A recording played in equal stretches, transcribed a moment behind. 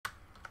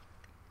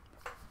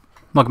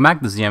Welcome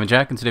back, this is Yama,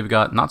 and today we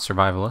got Not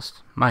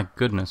Survivalist. My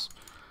goodness.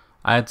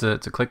 I had to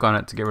click on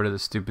it to get rid of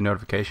this stupid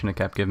notification it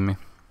kept giving me.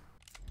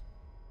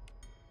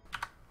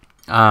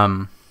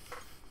 So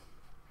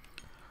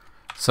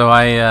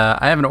I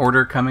have an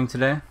order coming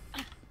today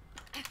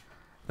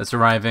that's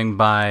arriving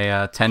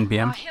by 10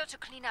 p.m.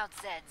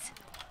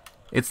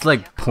 It's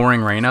like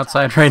pouring rain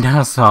outside right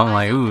now, so I'm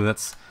like, ooh,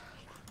 that's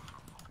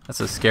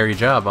a scary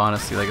job,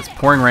 honestly. Like, it's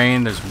pouring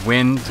rain, there's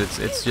wind,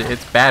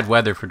 it's bad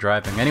weather for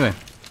driving. Anyway,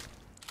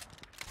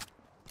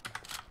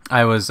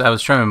 I was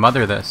showing my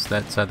mother this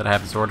that I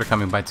have this order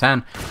coming by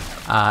 10,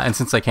 and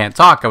since I can't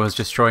talk, I was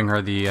just showing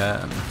her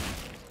the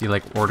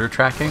like order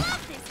tracking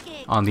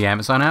on the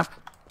Amazon app.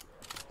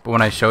 But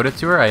when I showed it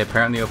to her, I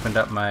apparently opened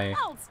up my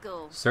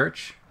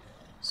search,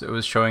 so it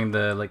was showing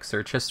the like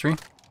search history,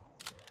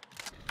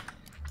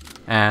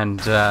 and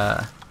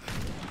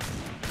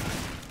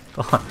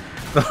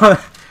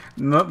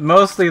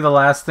mostly the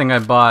last thing I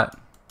bought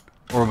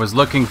or was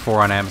looking for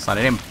on Amazon.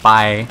 I didn't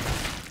buy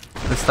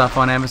the stuff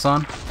on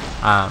Amazon.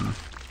 I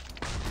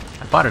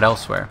bought it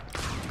elsewhere,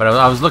 but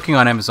I was looking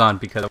on Amazon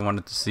because I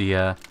wanted to see.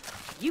 I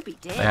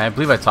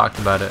believe I talked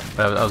about it,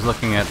 but I was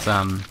looking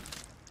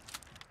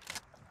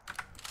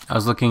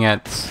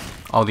at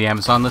all the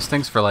Amazon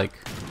listings for like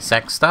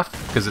sex stuff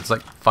because it's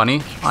like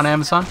funny on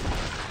Amazon.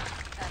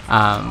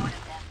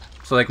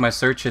 So like my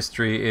search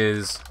history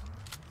is,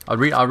 I'll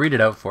read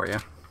it out for you.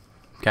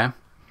 Okay,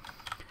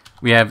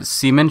 we have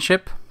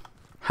seamanship,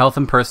 health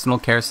and personal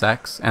care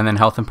sex, and then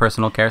health and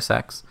personal care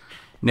sex.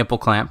 Nipple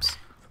clamps,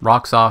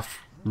 rocks off,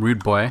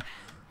 rude boy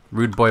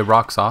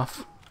rocks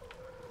off,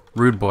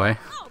 rude boy,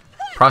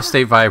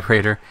 prostate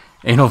vibrator,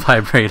 anal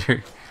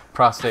vibrator,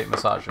 prostate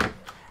massager,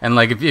 and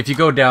like if you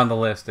go down the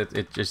list,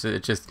 it just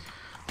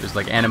there's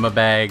like enema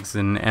bags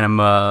and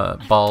enema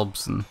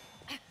bulbs, and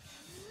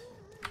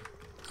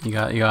you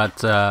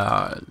got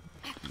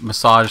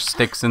massage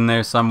sticks in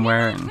there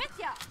somewhere, and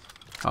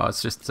oh,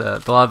 it's just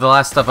the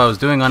last stuff I was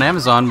doing on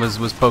Amazon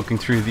was poking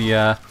through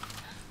the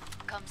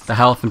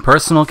health and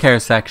personal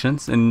care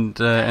sections and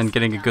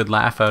getting a good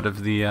laugh out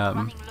of the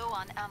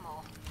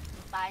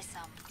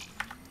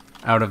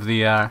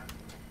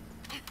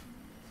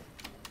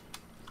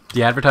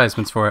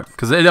advertisements for it,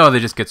 because they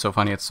just get so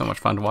funny. It's so much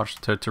fun to watch,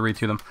 to read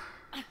through them.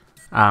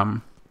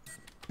 I'll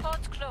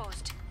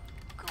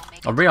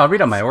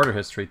read on my order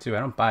history too. I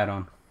don't buy it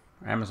on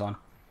Amazon.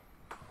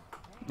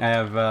 I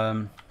have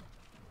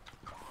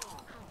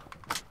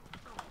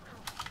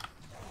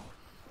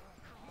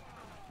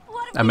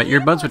I met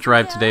earbuds, which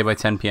arrived today by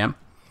 10 p.m.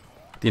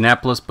 The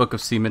Annapolis Book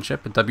of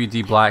Seamanship, a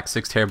WD Black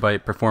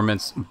 6TB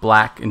Performance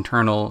Black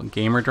Internal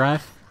Gamer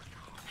Drive.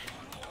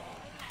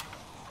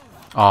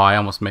 Oh, I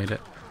almost made it.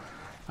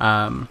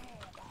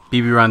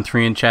 BB Run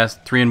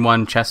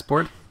 3-in-1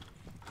 chessboard.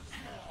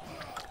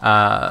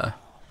 R.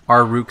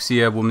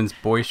 Ruxia women's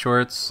boy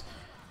shorts.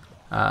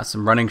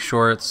 Some running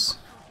shorts.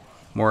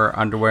 More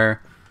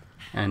underwear.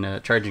 And a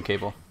charging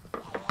cable.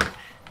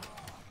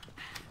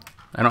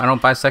 I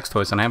don't buy sex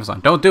toys on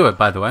Amazon. Don't do it,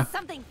 by the way.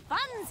 Something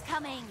fun's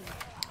coming.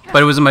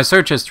 But it was in my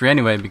search history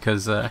anyway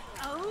because I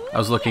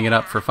was looking it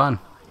up for fun.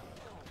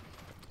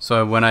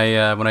 So when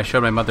I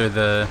showed my mother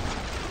the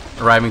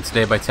arriving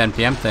today by 10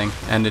 p.m. thing,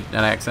 and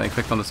I accidentally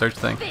clicked on the search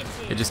thing,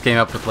 it just came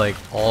up with like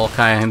all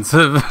kinds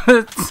of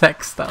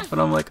sex stuff, and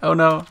I'm like, oh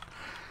no.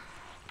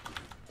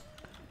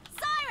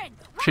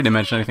 She didn't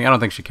mention anything. I don't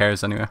think she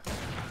cares anyway.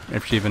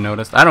 If she even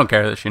noticed, I don't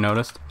care that she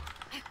noticed.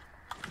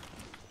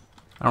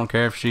 I don't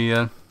care if she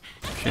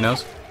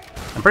knows.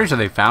 I'm pretty sure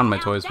they found my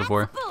toys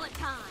before,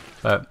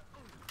 but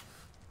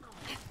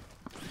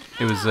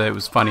it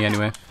was funny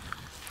anyway.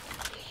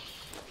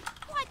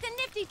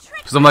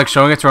 Because I'm like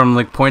showing it to her, I'm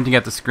like pointing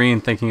at the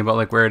screen, thinking about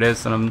like where it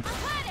is, and I'm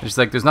just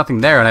like, there's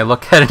nothing there, and I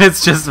look at it,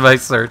 it's just my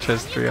search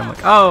history. I'm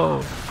like,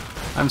 oh,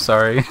 I'm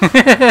sorry.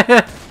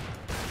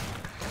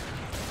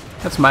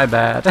 That's my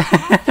bad.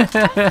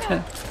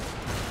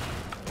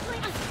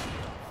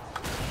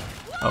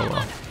 Oh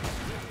well.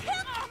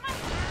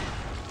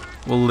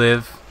 We'll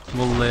live.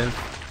 We'll live.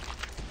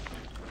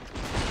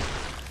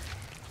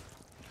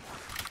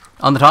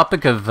 On the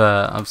topic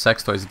of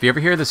sex toys, if you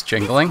ever hear this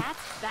jingling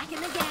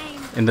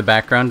in the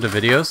background of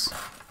videos,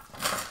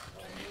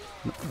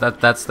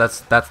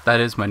 that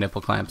is my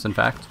nipple clamps. In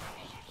fact,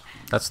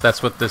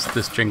 that's what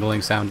this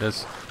jingling sound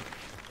is.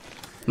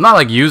 I'm not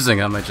like using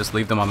them. I just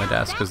leave them on my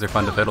desk because they're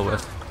fun to fiddle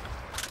with.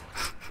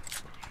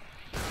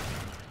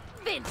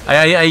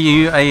 I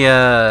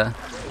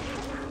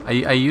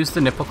use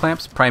the nipple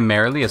clamps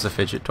primarily as a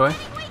fidget toy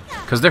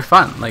because they're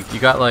fun. Like, you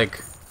got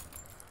like,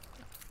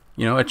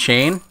 you know, a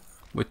chain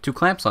with 2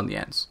 clamps on the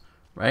ends,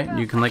 right? And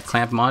you can like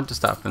clamp them onto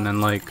stuff and then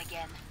like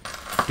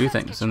do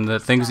things. And the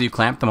things that you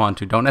clamp them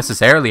onto don't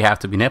necessarily have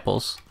to be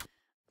nipples.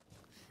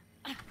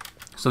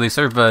 So they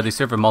serve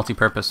a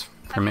multi-purpose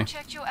for me.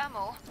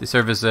 They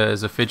serve as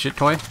a fidget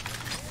toy,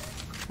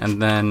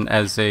 and then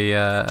as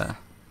a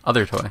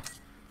other toy.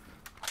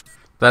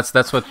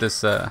 That's what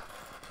this. If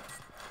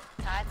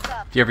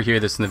you ever hear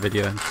this in the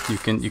video, you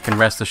can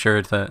rest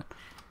assured that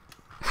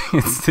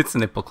it's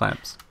nipple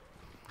clamps.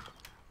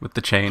 with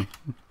the chain.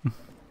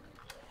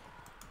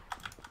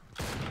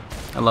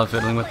 I love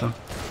fiddling with them.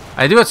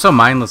 I do it so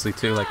mindlessly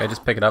too. Like I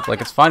just pick it up.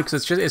 Like it's fun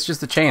because it's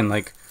just a chain.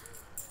 Like,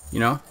 you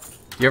know,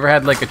 you ever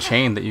had like a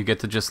chain that you get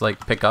to just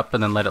like pick up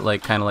and then let it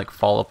like kind of like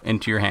fall up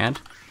into your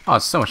hand? Oh,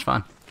 it's so much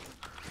fun.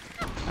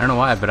 I don't know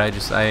why, but I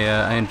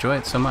enjoy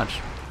it so much.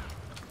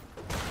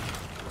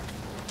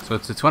 So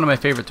it's one of my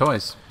favorite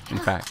toys, in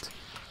fact,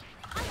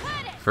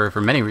 for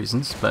many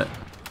reasons, but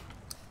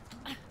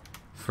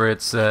for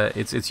its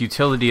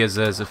utility as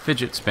a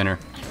fidget spinner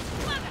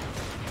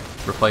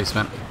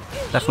replacement,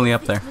 definitely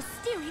up there.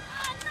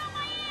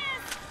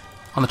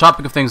 On the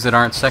topic of things that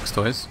aren't sex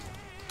toys,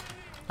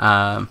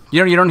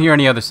 you don't hear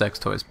any other sex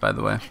toys, by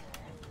the way.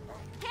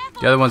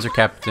 The other ones are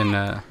kept in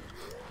a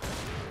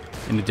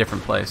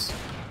different place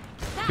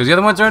because the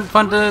other ones aren't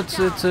fun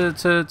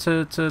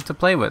to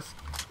play with.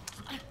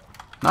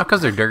 Not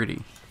because they're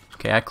dirty.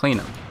 Okay, I clean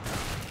them.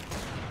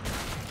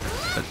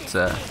 But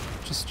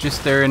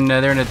just they're in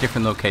a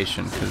different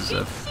location because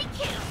of,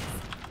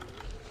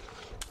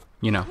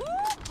 you know.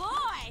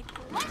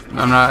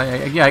 I'm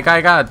not. Yeah,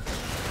 I got.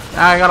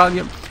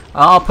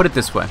 I'll put it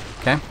this way.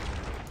 Okay.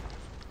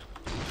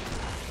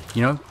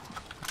 You know,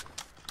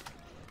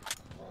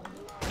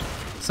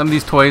 some of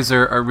these toys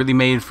are really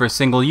made for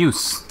single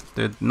use.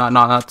 They're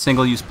not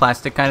single use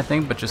plastic kind of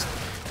thing, but just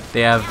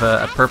they have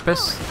a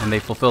purpose and they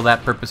fulfill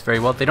that purpose very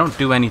well. They don't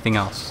do anything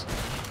else.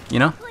 You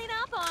know?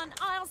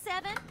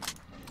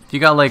 If you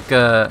got like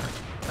a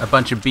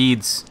bunch of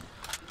beads,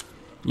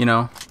 you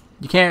know,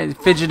 you can't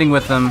fidgeting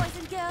with them.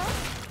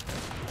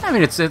 I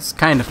mean, it's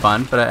kind of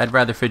fun, but I'd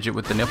rather fidget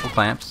with the nipple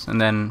clamps.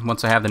 And then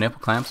once I have the nipple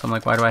clamps, I'm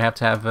like, why do I have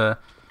to have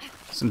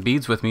some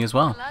beads with me as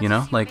well? You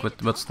know, like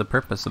what's the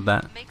purpose of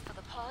that?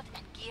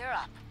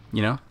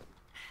 You know,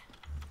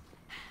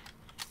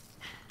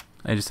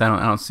 I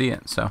don't see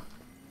it. So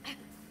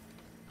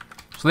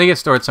they get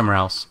stored somewhere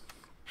else.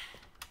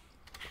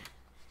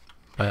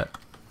 But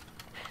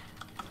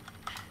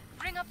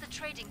bring up the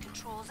trading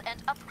controls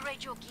and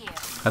upgrade your gear.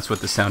 That's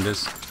what this sound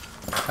is.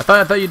 I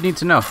thought you'd need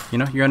to know. You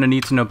know, you're on a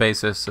need-to-know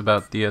basis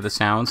about the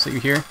sounds that you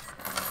hear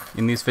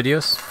in these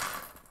videos.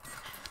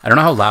 I don't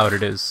know how loud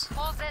it is.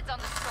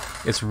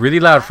 It's really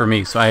loud for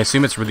me, so I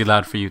assume it's really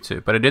loud for you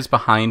too. But it is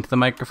behind the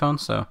microphone,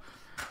 so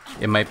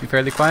it might be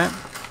fairly quiet.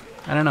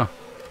 I don't know.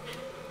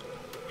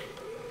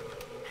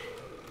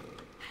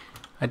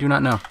 I do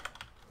not know.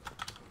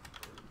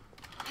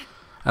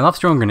 I love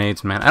throwing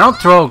grenades, man. I don't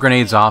throw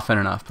grenades often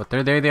enough, but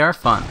they are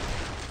fun.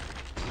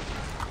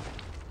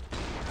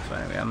 So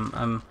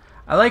anyway,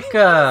 I like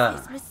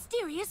this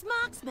mysterious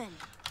marksman.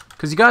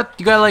 Cause you got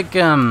like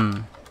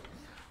different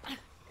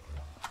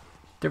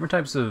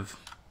types of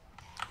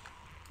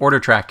order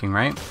tracking,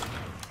 right?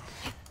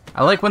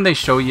 I like when they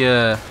show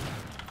you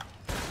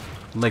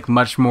like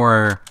much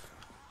more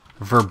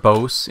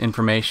verbose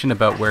information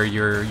about where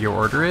your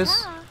order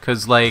is.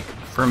 Cause like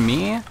for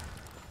me,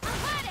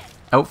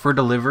 out for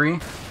delivery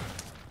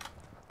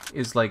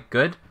is like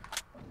good,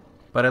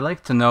 but I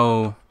like to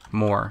know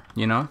more,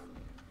 you know?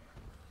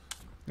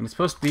 And it's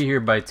supposed to be here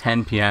by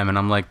 10 p.m. and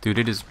I'm like, dude,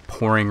 it is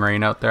pouring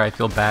rain out there. I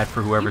feel bad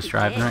for whoever's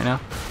driving right now.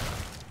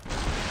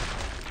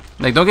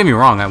 Like, don't get me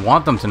wrong, I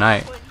want them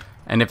tonight.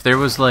 And if there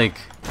was like,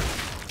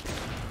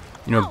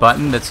 you know, a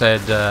button that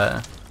said,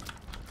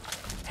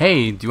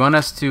 hey, do you want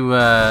us to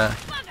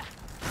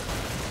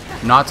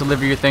not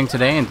deliver your thing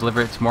today and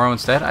deliver it tomorrow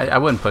instead? I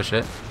wouldn't push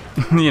it.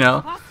 You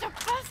know?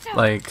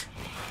 Like,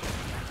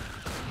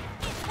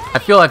 I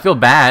feel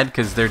bad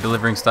because they're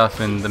delivering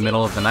stuff in the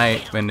middle of the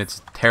night when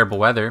it's terrible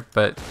weather,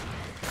 but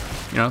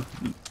you know,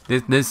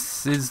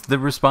 this is the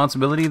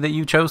responsibility that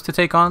you chose to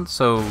take on,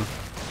 so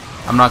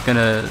I'm not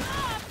gonna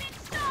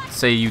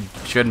say you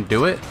shouldn't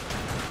do it.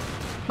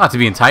 Not to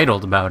be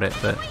entitled about it,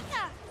 but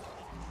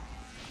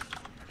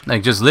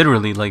like just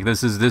literally, like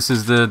this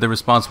is the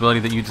responsibility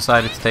that you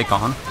decided to take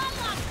on.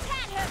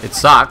 It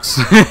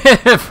sucks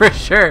for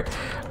sure,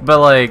 but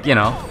like, you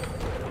know,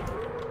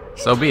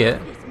 so be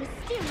it.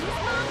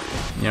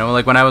 You know,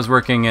 like when I was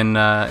working in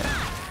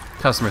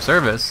customer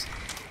service,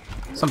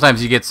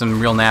 sometimes you get some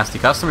real nasty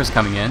customers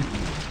coming in.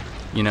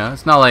 You know,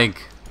 it's not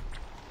like,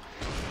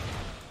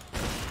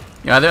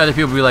 you know, other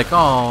people be like,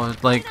 oh,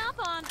 like,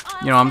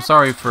 you know, I'm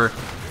sorry for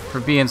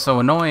being so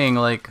annoying,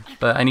 like,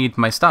 but I need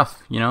my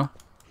stuff, you know.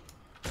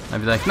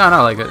 I'd be like, no,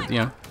 like, you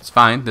know, it's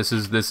fine. This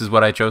is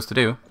what I chose to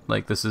do.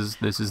 Like, this is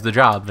the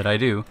job that I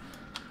do.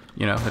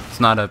 You know, it's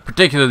not a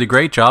particularly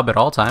great job at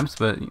all times,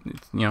 but you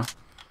know,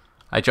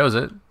 I chose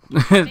it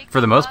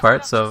for the most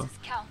part. So,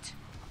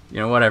 you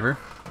know, whatever.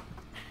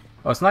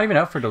 Oh, it's not even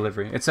out for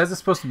delivery. It says it's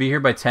supposed to be here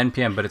by 10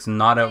 p.m., but it's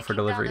not out for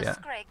delivery yet.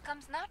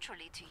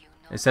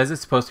 It says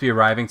it's supposed to be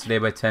arriving today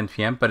by 10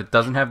 p.m., but it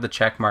doesn't have the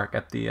check mark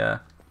at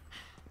the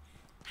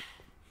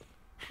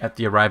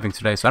arriving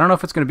today. So I don't know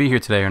if it's going to be here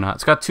today or not.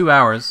 It's got 2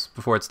 hours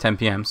before it's 10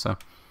 p.m., so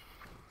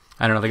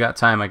I don't know. They got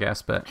time, I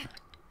guess, but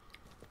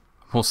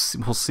we'll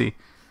see.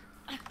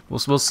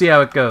 We'll see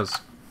how it goes.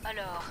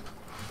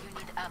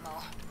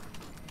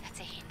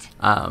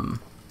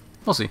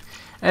 We'll see.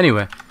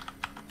 Anyway,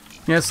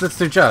 yes, that's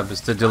their job,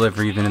 is to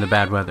deliver even in the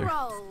bad weather.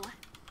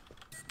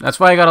 That's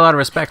why I got a lot of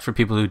respect for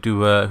people who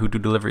do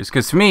deliveries.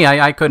 Because to me,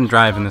 I couldn't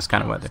drive in this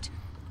kind of weather.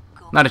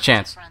 Not a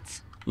chance.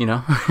 You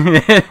know.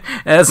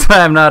 That's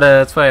why I'm not.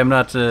 I'm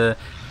not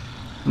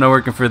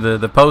working for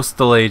the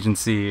postal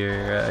agency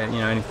or you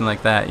know, anything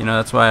like that. You know.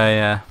 That's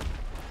why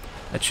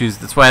I choose.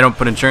 That's why I don't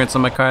put insurance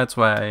on my car. That's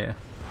why I,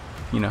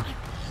 you know,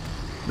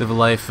 live a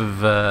life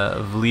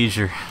of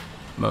leisure,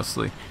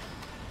 mostly.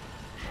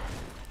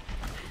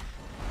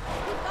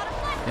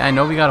 Yeah, I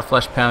know we got a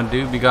flesh pound,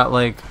 dude. We got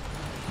like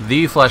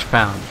the flesh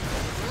pound.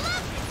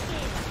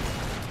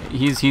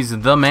 He's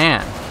the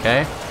man,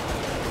 okay?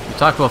 You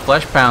talk about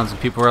flesh pounds and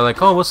people are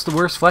like, oh, what's the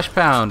worst flesh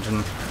pound?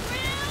 And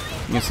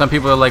you know, some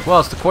people are like,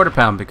 well, it's the quarter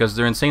pound because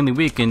they're insanely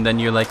weak. And then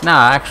you're like,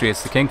 nah, actually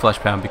it's the king flesh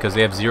pound because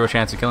they have 0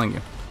 chance of killing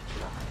you.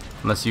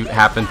 Unless you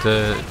happen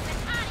to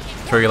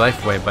throw your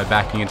life away by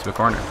backing into a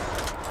corner.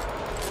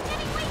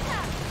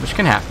 Which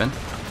can happen.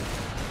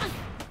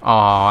 Oh,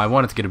 I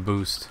wanted to get a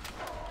boost.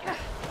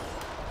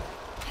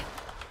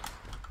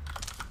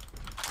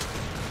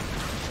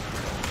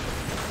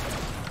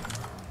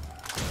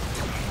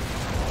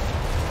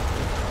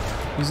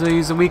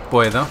 He's a weak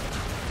boy, though.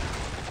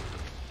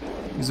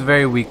 He's a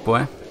very weak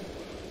boy.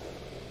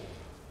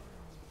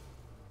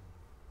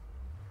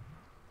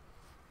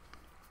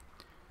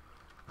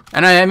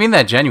 And I mean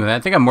that genuinely. I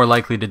think I'm more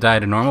likely to die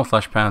to normal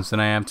flesh pounds than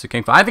I am to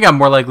king. I think I'm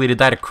more likely to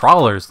die to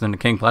crawlers than to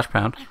king flesh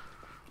pound.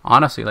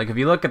 Honestly, like if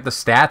you look at the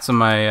stats of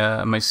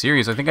my my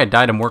series, I think I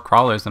die to more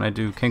crawlers than I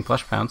do king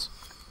flesh pounds.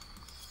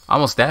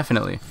 Almost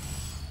definitely.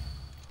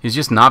 He's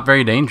just not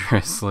very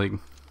dangerous. Like,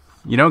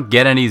 you don't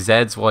get any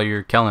Zeds while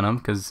you're killing him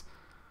because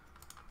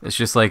it's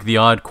just like the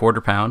odd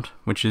quarter pound,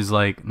 which is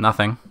like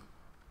nothing.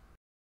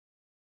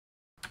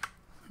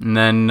 And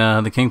then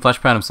the king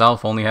flesh pound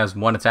himself only has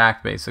 1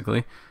 attack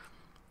basically,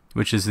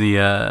 which is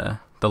the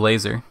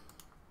laser.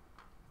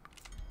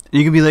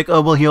 You can be like,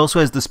 oh well, he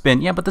also has the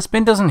spin. Yeah, but the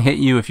spin doesn't hit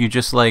you if you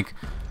just like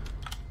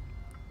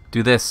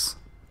do this.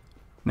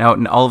 Now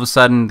all of a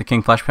sudden the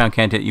king flesh pound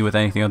can't hit you with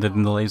anything other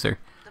than the laser.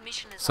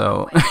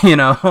 So you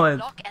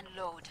know.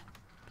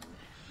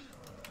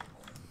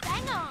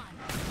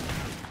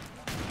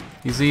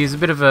 He's a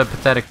bit of a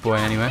pathetic boy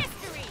anyway.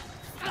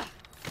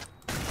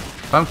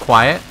 If I'm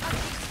quiet.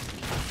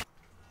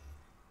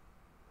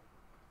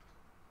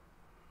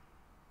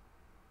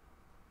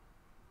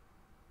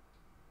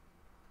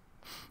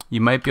 You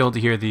might be able to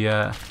hear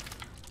the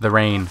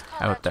rain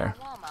out there.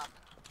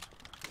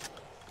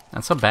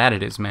 That's how bad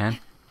it is, man.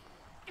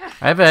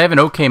 I have an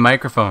okay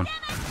microphone.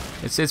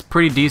 It's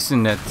pretty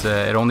decent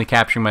at only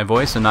capturing my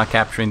voice and not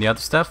capturing the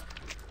other stuff.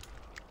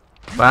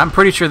 But I'm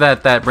pretty sure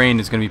that rain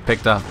is gonna be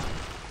picked up.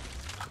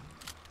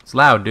 It's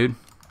loud, dude.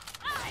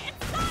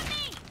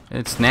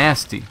 It's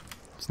nasty.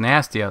 It's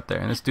nasty out there.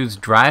 And this dude's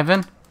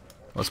driving.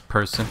 Well, it's a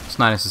person. It's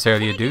not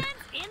necessarily a dude.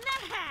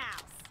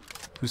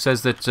 Who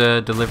says that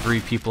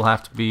delivery people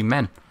have to be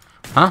men?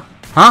 Huh?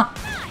 Huh?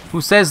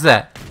 Who says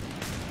that?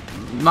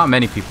 Not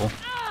many people.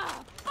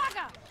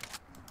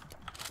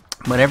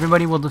 But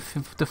everybody will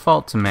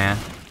default to man.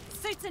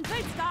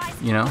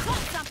 You know?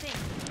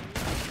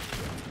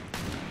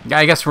 Yeah,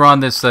 I guess we're on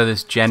this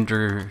this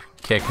gender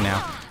kick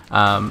now.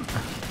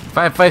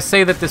 If I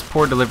say that this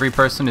poor delivery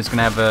person is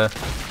gonna have a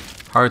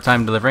hard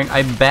time delivering,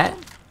 I bet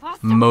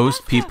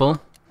most people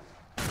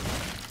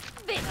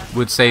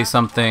would say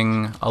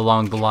something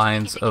along the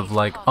lines of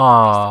like,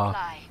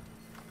 "Aw,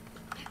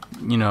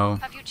 you know,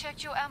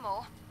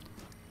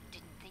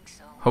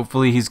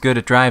 hopefully he's good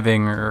at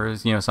driving," or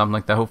you know, something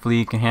like that. Hopefully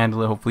he can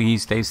handle it. Hopefully he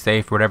stays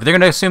safe, or whatever. They're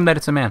gonna assume that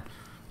it's a man,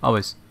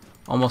 always,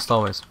 almost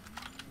always.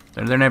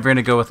 They're never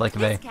gonna go with like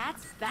they.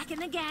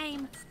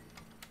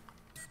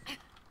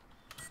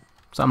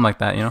 Something like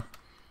that, you know.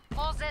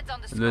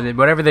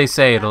 Whatever they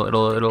say,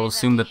 it'll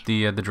assume that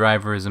the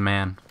driver is a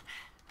man.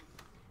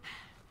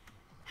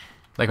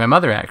 Like my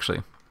mother,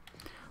 actually,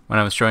 when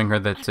I was showing her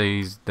that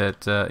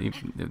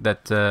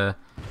that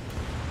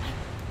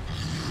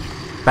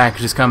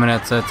package is coming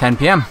at 10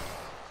 p.m.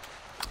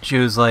 She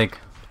was like,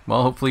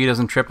 "Well, hopefully he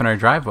doesn't trip in our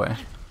driveway."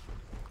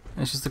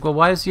 And she's like, "Well,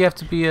 why does he have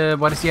to be a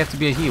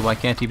he? Why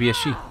can't he be a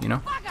she? You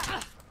know?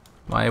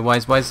 Why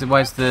is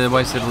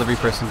the delivery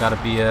person gotta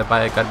be a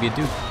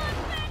dude?"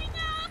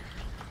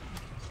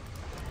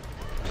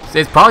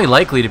 It's probably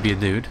likely to be a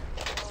dude.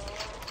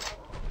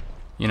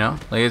 You know,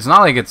 like it's not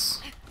like it's.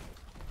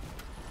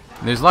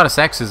 There's a lot of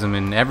sexism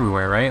in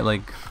everywhere, right?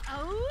 Like,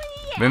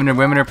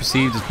 women are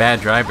perceived as bad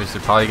drivers.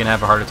 They're probably gonna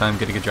have a harder time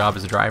getting a job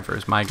as a driver,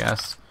 is my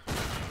guess.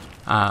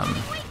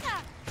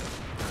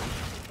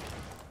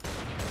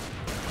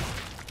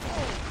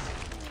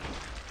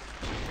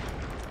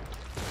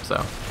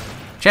 So,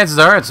 chances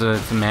are it's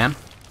a man.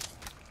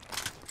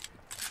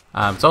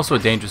 It's also a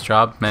dangerous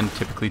job. Men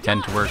typically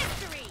tend to work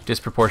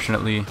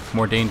disproportionately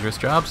more dangerous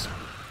jobs.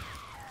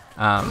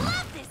 I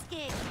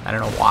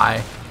don't know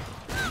why.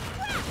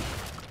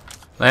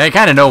 Like, I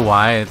kind of know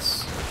why.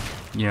 It's,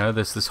 you know,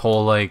 this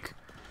whole like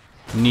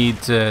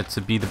need to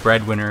be the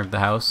breadwinner of the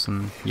house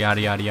and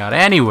yada yada yada.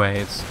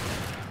 Anyway,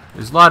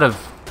 there's a lot of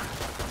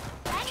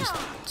just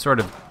sort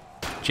of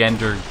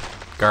gender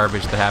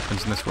garbage that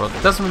happens in this world.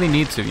 It doesn't really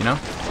need to, you know?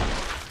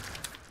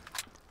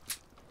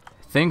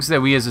 Things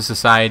that we as a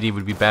society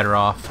would be better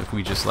off if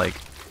we just, like,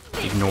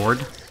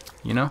 ignored,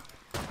 you know?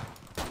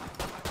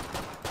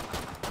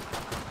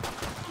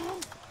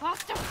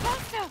 Faster,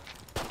 faster.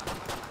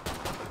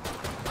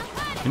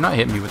 You're not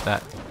hitting me with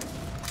that.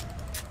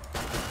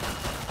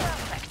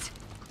 Perfect.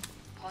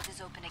 Pod is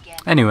open again.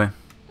 Anyway,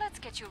 Let's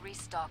get you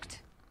restocked.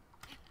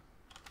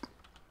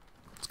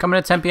 it's coming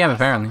at 10 p.m.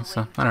 apparently,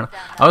 so I don't know.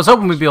 I was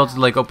hoping we'd be able to,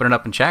 like, open it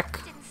up and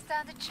check Didn't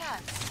stand a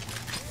chance.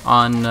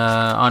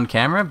 on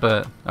camera,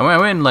 but I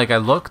went and, like, I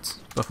looked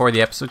before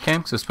the episode came,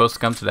 because it was supposed to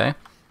come today,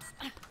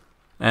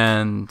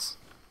 and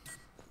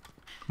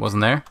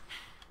wasn't there.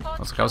 I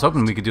was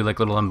hoping we could do, like,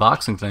 a little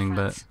unboxing thing,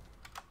 but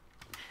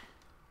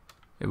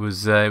it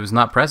was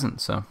not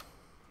present, so.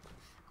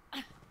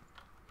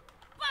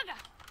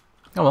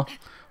 Oh well.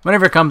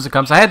 Whenever it comes, it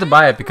comes. I had to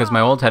buy it because my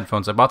old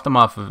headphones, I bought them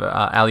off of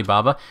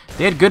Alibaba.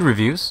 They had good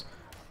reviews,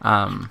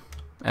 and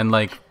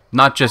like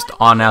not just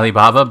on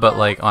Alibaba, but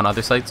like on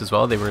other sites as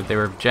well. They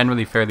were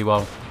generally fairly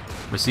well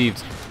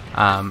received,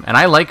 and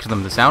I liked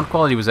them. The sound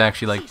quality was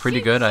actually like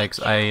pretty good.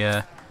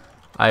 I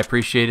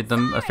appreciated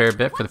them a fair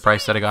bit for the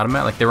price that I got them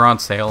at. Like they were on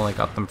sale. I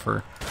got them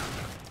for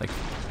like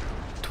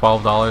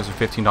 $12 or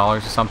 $15 or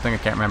something. I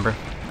can't remember.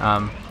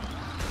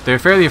 They were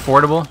fairly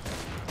affordable.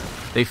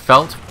 They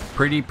felt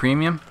pretty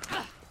premium.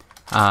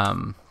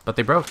 But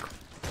they broke.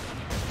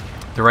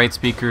 The right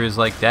speaker is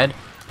like dead.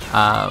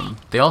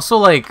 They also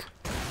like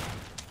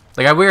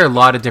I wear a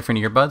lot of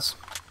different earbuds,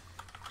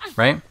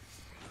 right?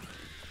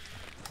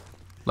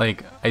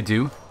 Like I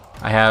do.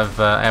 I have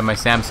my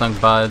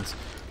Samsung buds.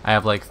 I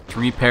have like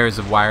 3 pairs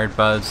of wired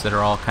buds that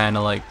are all kind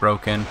of like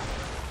broken.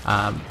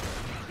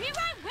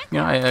 You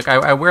know,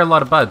 I wear a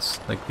lot of buds,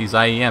 like these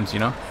IEMs, you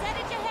know.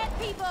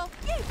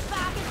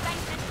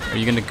 Are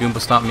you gonna Goomba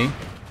stomp me?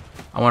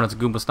 I wanted to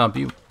Goomba stomp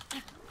you.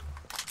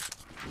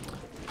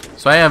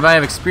 So I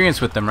have experience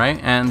with them, right?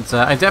 And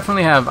I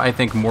definitely have, I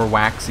think, more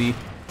waxy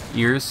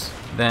ears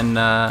than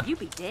You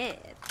be dead.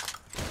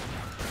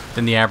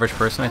 than the average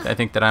person. I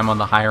think that I'm on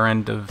the higher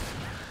end of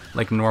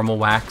like normal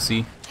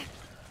waxy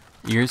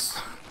ears.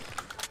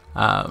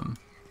 So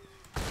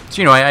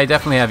you know, I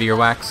definitely have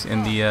earwax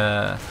in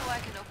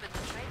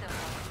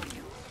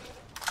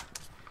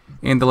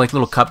the like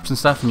little cups and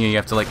stuff, and you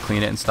have to like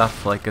clean it and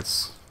stuff. Like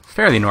it's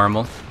fairly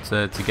normal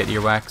to get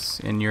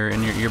earwax in your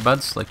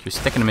earbuds. Like you're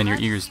sticking them in your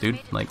ears, dude.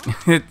 Like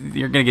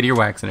you're gonna get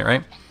earwax in it,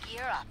 right?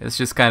 It's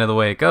just kind of the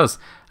way it goes.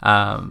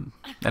 And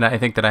I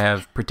think that I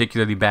have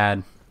particularly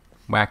bad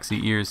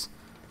waxy ears.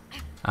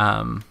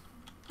 Not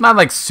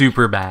like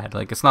super bad.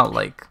 Like it's not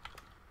like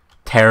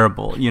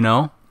terrible, you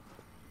know.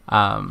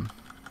 Glad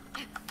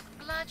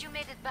you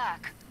made it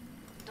back.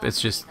 It's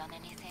just Don't need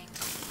on anything.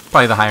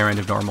 probably the higher end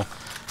of normal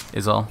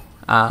is all.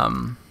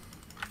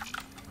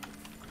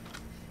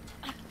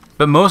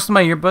 But most of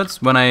my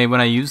earbuds, when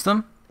I use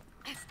them,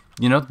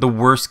 you know, the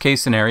worst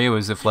case scenario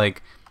is if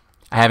like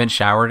I haven't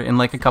showered in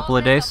like a couple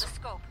of days.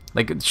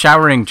 Like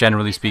showering,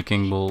 generally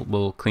speaking,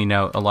 will clean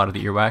out a lot of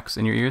the earwax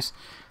in your ears.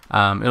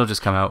 It'll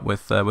just come out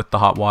with the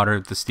hot water,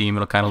 the steam.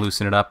 It'll kind of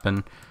loosen it up,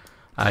 and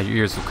your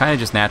ears will kind of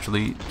just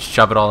naturally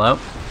shove it all out,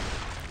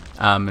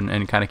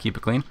 and kind of keep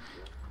it clean.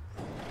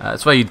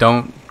 That's why you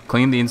don't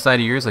clean the inside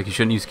of your ears. Like you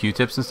shouldn't use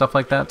Q-tips and stuff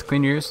like that to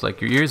clean your ears. Like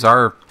your ears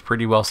are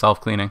pretty well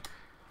self-cleaning.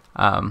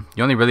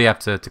 You only really have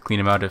to clean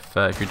them out if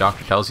your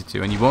doctor tells you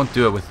to, and you won't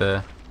do it with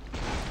a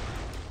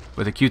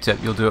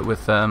Q-tip. You'll do it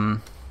with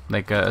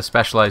like a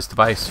specialized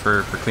device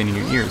for cleaning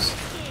your ears,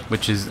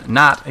 which is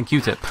not a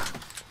Q-tip.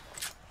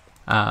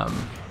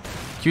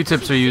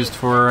 Q-tips are used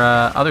for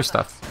other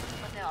stuff,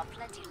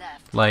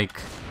 like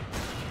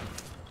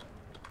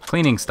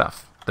cleaning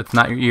stuff that's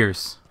not your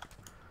ears,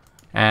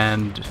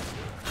 and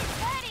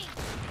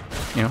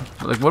you know,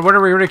 like what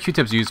are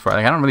Q-tips used for?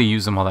 Like I don't really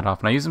use them all that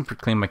often. I use them for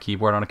cleaning my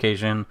keyboard on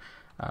occasion.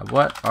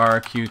 What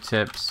are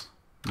Q-tips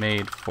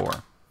made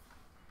for?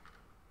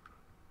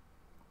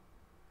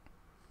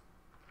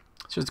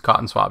 It's just a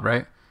cotton swab,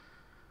 right?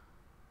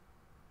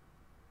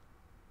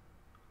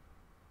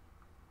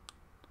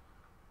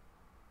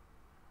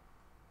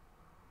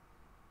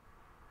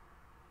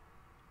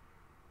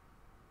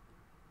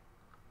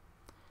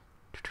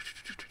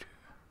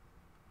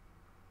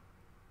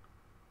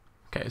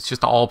 Okay, it's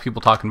just all people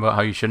talking about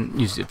how you shouldn't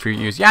use it for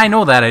your ears. Yeah, I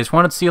know that. I just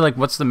wanted to see like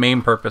what's the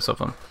main purpose of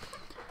them.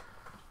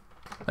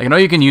 Like I know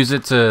you can use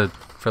it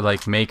for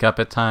like makeup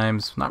at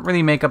times. Not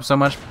really makeup so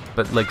much,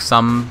 but like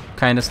some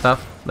kind of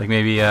stuff. Like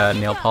maybe a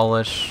nail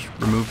polish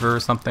remover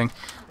or something.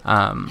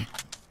 Like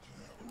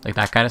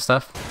that kind of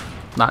stuff.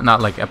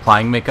 Not like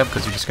applying makeup,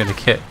 because you're just gonna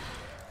get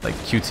like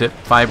Q-tip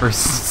fibers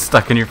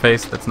stuck in your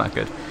face. That's not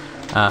good.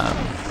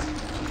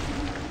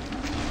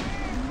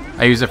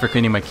 I use it for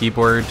cleaning my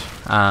keyboard.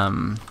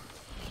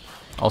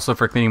 Also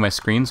for cleaning my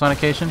screens on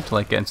occasion to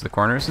like get into the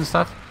corners and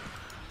stuff.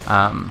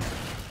 I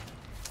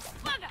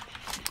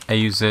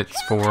use it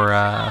for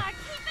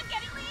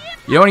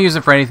you don't want to use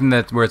it for anything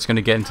where it's going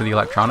to get into the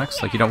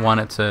electronics. Like you don't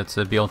want it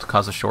to be able to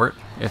cause a short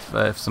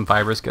if some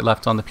fibers get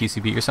left on the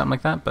PCB or something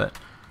like that. But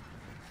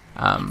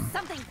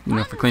Something you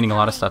know, for cleaning a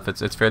lot of stuff,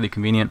 it's fairly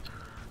convenient.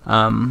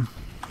 But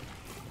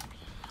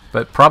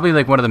probably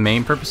like one of the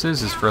main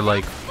purposes is for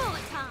like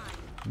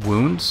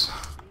wounds,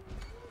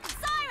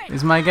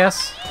 is my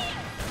guess.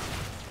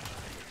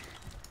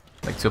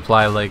 Like to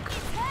apply like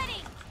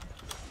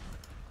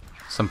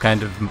some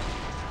kind of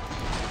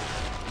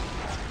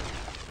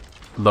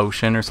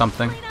lotion or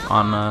something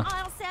on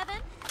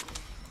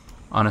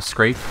a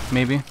scrape,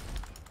 maybe.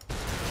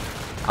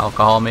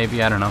 Alcohol,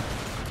 maybe, I don't know.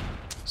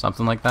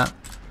 Something like that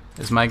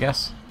is my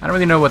guess. I don't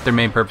really know what their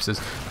main purpose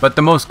is, but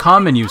the most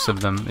common use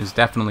of them is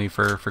definitely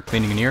for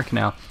cleaning an ear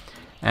canal.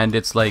 And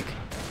it's like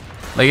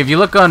if you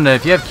look on,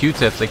 if you have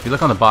Q-tips, like if you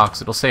look on the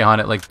box, it'll say on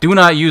it, like, do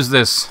not use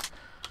this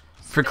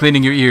for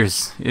cleaning your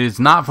ears. It is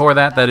not for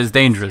that. That is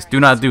dangerous.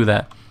 Do not do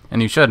that.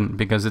 And you shouldn't,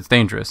 because it's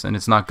dangerous and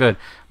it's not good.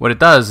 What it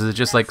does is it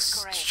just like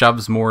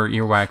shoves more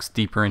earwax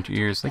deeper into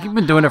your ears. Like, you've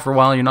been doing it for a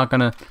while, you're not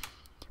gonna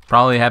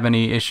probably have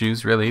any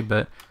issues really,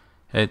 but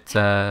it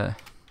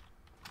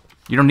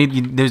you don't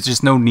need, there's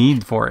just no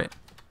need for it.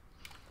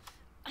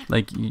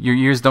 Like, your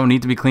ears don't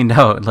need to be cleaned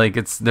out. Like,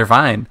 they're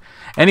fine.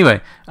 Anyway,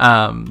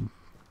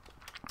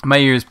 my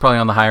ear is probably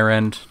on the higher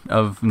end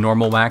of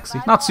normal waxy.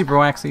 Not super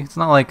waxy. It's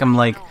not like I'm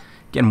like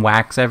getting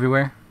wax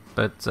everywhere,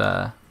 but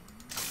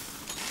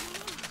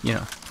you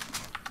know,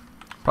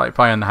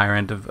 probably on the higher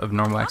end of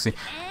normal waxy.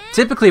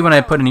 Typically, when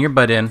I put an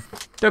earbud in,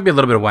 there'll be a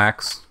little bit of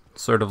wax,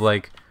 sort of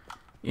like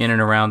in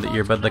and around the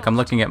earbud. Like, I'm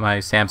looking at my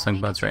Samsung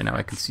buds right now.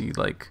 I can see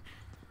like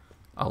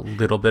a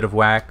little bit of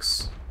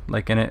wax,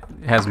 like in it.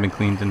 It hasn't been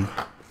cleaned in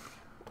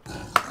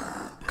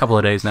a couple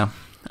of days now.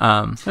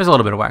 There's a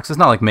little bit of wax. It's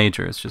not like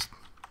major. It's just,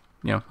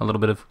 you know, a little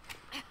bit of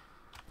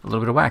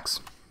wax.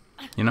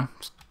 You know,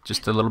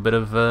 just a little bit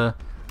of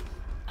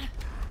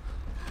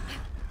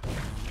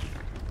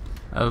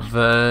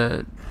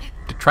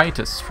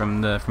detritus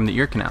from the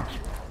ear canal.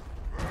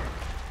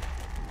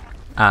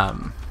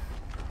 And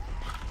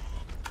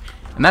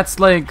that's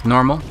like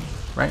normal,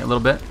 right? A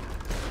little bit.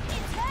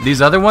 These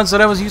other ones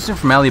that I was using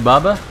from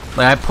Alibaba,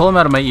 like, I pull them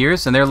out of my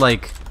ears and they're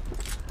like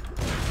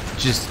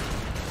just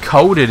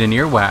coated in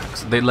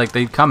earwax.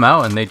 They come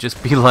out and they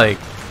just be like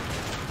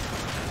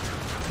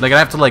I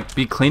have to like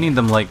be cleaning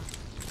them like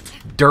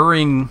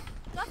during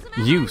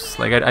use.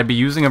 Like, I'd be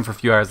using them for a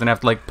few hours and I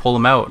have to like pull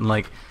them out and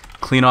like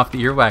clean off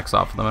the earwax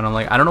off of them. And I'm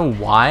like, I don't know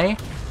why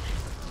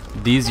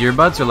these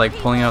earbuds are like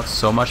pulling out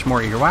so much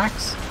more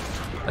earwax.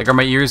 Like, are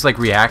my ears like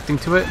reacting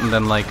to it and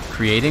then like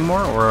creating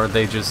more, or are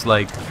they just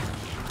like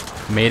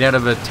made out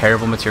of a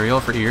terrible material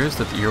for ears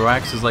that the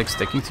earwax is like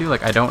sticking to?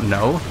 Like, I don't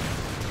know,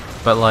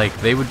 but like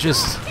they would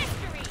just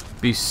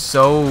be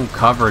so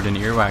covered in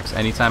earwax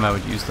anytime I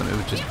would use them. It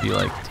would just be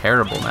like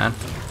terrible, man.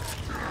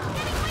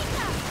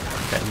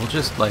 Okay, we'll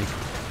just like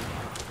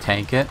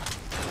tank it.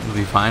 It'll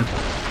be fine.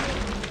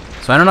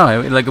 So I don't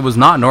know, like, it was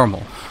not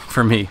normal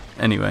for me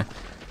anyway.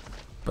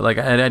 But like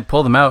I'd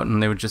pull them out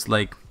and they would just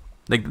like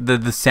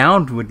the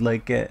sound would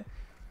like get,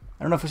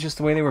 I don't know if it's just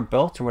the way they were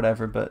built or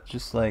whatever, but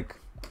just like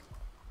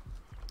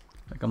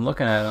I'm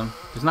looking at them.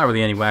 There's not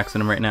really any wax in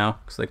them right now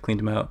because I cleaned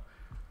them out.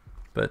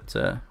 But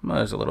well,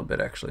 there's a little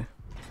bit actually.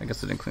 I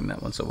guess I didn't clean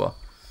that one so well.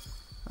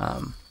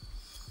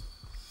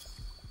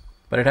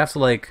 But I'd have to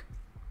like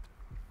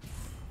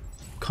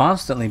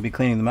constantly be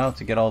cleaning them out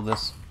to get all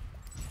this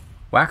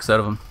wax out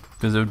of them,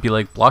 because it would be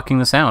like blocking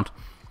the sound,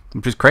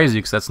 which is crazy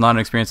because that's not an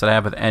experience that I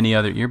have with any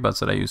other earbuds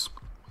that I use,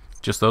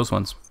 just those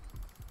ones.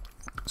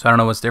 So I don't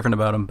know what's different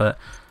about them, but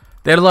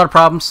they had a lot of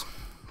problems,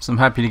 so I'm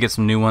happy to get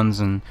some new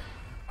ones and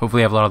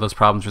hopefully have a lot of those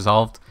problems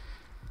resolved.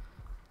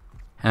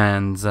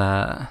 And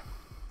yeah,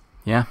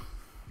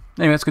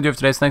 anyway, that's gonna do it for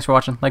today. So thanks for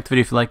watching. Like the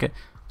video if you like it,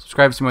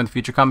 subscribe to see more in the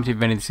future, comment if you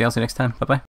have anything else. See you next time. Bye bye.